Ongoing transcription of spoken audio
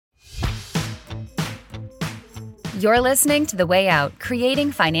You're listening to The Way Out,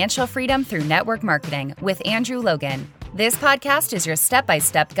 Creating Financial Freedom Through Network Marketing with Andrew Logan. This podcast is your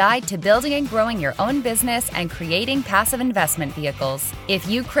step-by-step guide to building and growing your own business and creating passive investment vehicles. If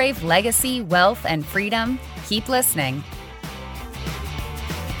you crave legacy, wealth, and freedom, keep listening.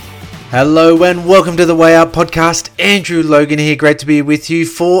 Hello and welcome to the Way Out podcast. Andrew Logan here. Great to be with you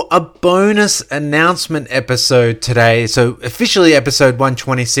for a bonus announcement episode today. So officially episode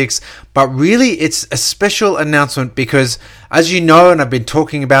 126, but really it's a special announcement because as you know, and I've been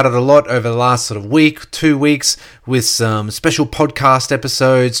talking about it a lot over the last sort of week, 2 weeks with some special podcast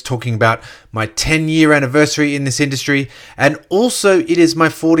episodes talking about my 10-year anniversary in this industry. And also it is my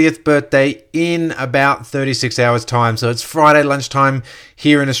 40th birthday in about 36 hours time. So it's Friday lunchtime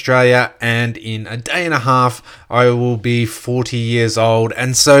here in Australia, and in a day and a half, I will be 40 years old.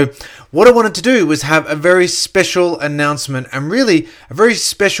 And so what I wanted to do was have a very special announcement and really a very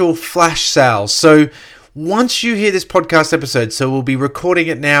special flash sale. So once you hear this podcast episode, so we'll be recording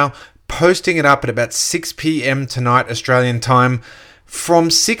it now, posting it up at about 6 p.m. tonight, Australian time. From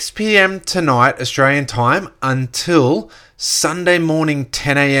 6 p.m. tonight, Australian time, until Sunday morning,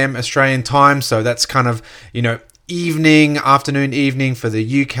 10 a.m. Australian time. So that's kind of, afternoon, evening for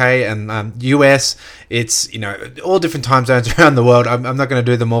the UK and US. It's, all different time zones around the world. I'm not going to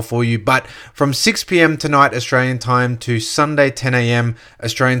do them all for you, but from 6 p.m. tonight, Australian time, to Sunday, 10 a.m.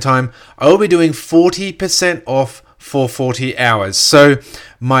 Australian time, I will be doing 40% off for 40 hours. So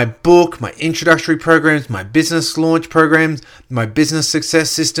my book, my introductory programs, my business launch programs, my business success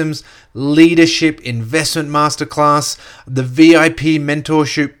systems, leadership investment masterclass, the VIP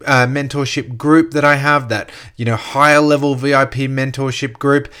mentorship group that I have, that higher level VIP mentorship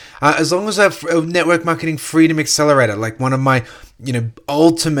group, as long as I have a network marketing freedom accelerator, like one of my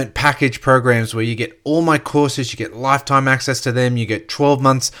ultimate package programs where you get all my courses, you get lifetime access to them, you get 12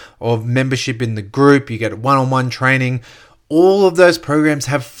 months of membership in the group, you get one-on-one training. All of those programs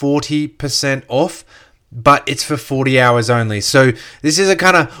have 40% off, but it's for 40 hours only. So this is a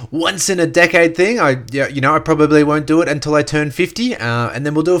kind of once in a decade thing. I probably won't do it until I turn 50, and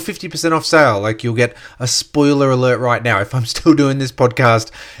then we'll do a 50% off sale. Like, you'll get a spoiler alert right now. If I'm still doing this podcast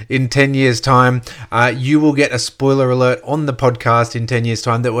in 10 years time, you will get a spoiler alert on the podcast in 10 years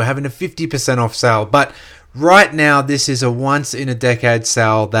time that we're having a 50% off sale. But right now, this is a once in a decade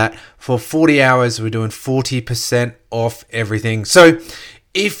sale that for 40 hours, we're doing 40% off everything. So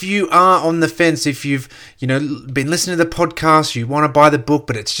if you are on the fence, if you've been listening to the podcast, you want to buy the book,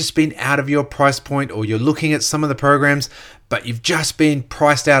 but it's just been out of your price point, or you're looking at some of the programs, but you've just been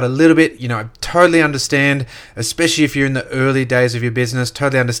priced out a little bit, I totally understand, especially if you're in the early days of your business,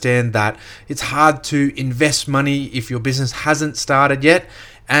 totally understand that it's hard to invest money if your business hasn't started yet.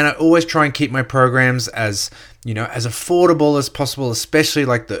 And I always try and keep my programs as affordable as possible, especially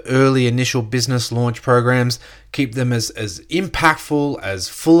like the early initial business launch programs. Keep them as impactful, as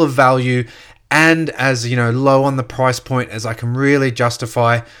full of value, and as, low on the price point as I can really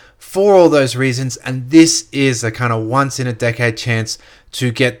justify for all those reasons. And this is a kind of once in a decade chance to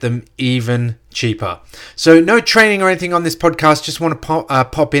get them even cheaper. So no training or anything on this podcast. Just want to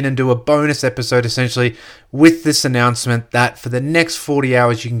pop in and do a bonus episode essentially with this announcement that for the next 40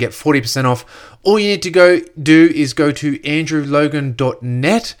 hours, you can get 40% off. All you need to go to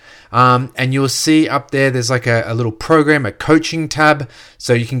andrewlogan.net, and you'll see up there's like a little program, a coaching tab.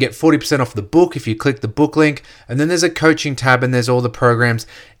 So you can get 40% off the book if you click the book link. And then there's a coaching tab, and there's all the programs.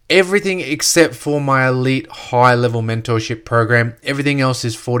 Everything except for my elite high level mentorship program. Everything else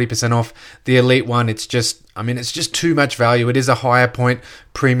is 40% off. The elite one, it's just too much value. It is a higher point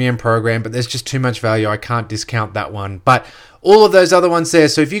premium program, but there's just too much value. I can't discount that one. But all of those other ones there.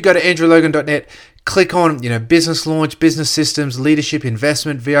 So if you go to andrewlogan.net, click on, business launch, business systems, leadership,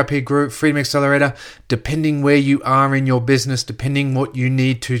 investment, VIP group, freedom accelerator, depending where you are in your business, depending what you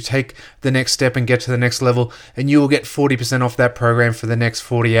need to take the next step and get to the next level, and you will get 40% off that program for the next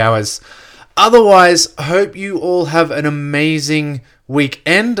 40 hours. Otherwise, I hope you all have an amazing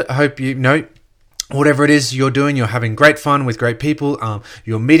weekend. I hope whatever it is you're doing, you're having great fun with great people,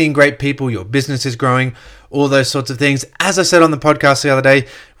 you're meeting great people, your business is growing, all those sorts of things. As I said on the podcast the other day,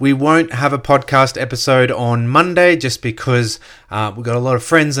 we won't have a podcast episode on Monday just because we've got a lot of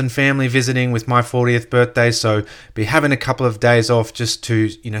friends and family visiting with my 40th birthday, so be having a couple of days off just to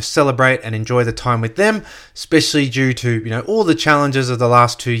celebrate and enjoy the time with them, especially due to all the challenges of the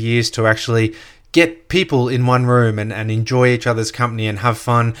last 2 years to actually get people in one room and enjoy each other's company and have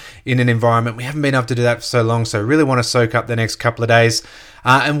fun in an environment. We haven't been able to do that for so long, so really want to soak up the next couple of days.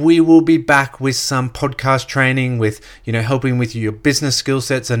 And we will be back with some podcast training with, helping with your business skill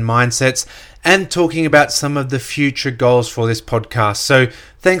sets and mindsets and talking about some of the future goals for this podcast. So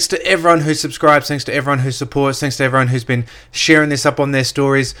thanks to everyone who subscribes, thanks to everyone who supports, thanks to everyone who's been sharing this up on their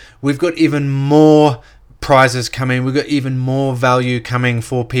stories. We've got even more prizes coming. We've got even more value coming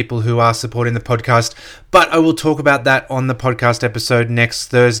for people who are supporting the podcast, but I will talk about that on the podcast episode next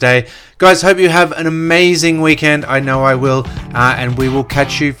Thursday. Guys, hope you have an amazing weekend. I know I will, and we will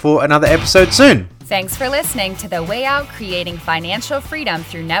catch you for another episode soon. Thanks for listening to The Way Out, Creating Financial Freedom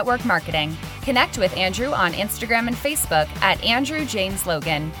Through Network Marketing. Connect with Andrew on Instagram and Facebook at Andrew James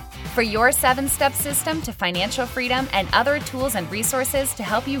Logan. For your 7-step system to financial freedom and other tools and resources to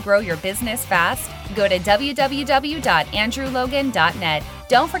help you grow your business fast, go to www.andrewlogan.net.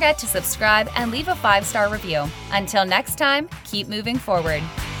 Don't forget to subscribe and leave a 5-star review. Until next time, keep moving forward.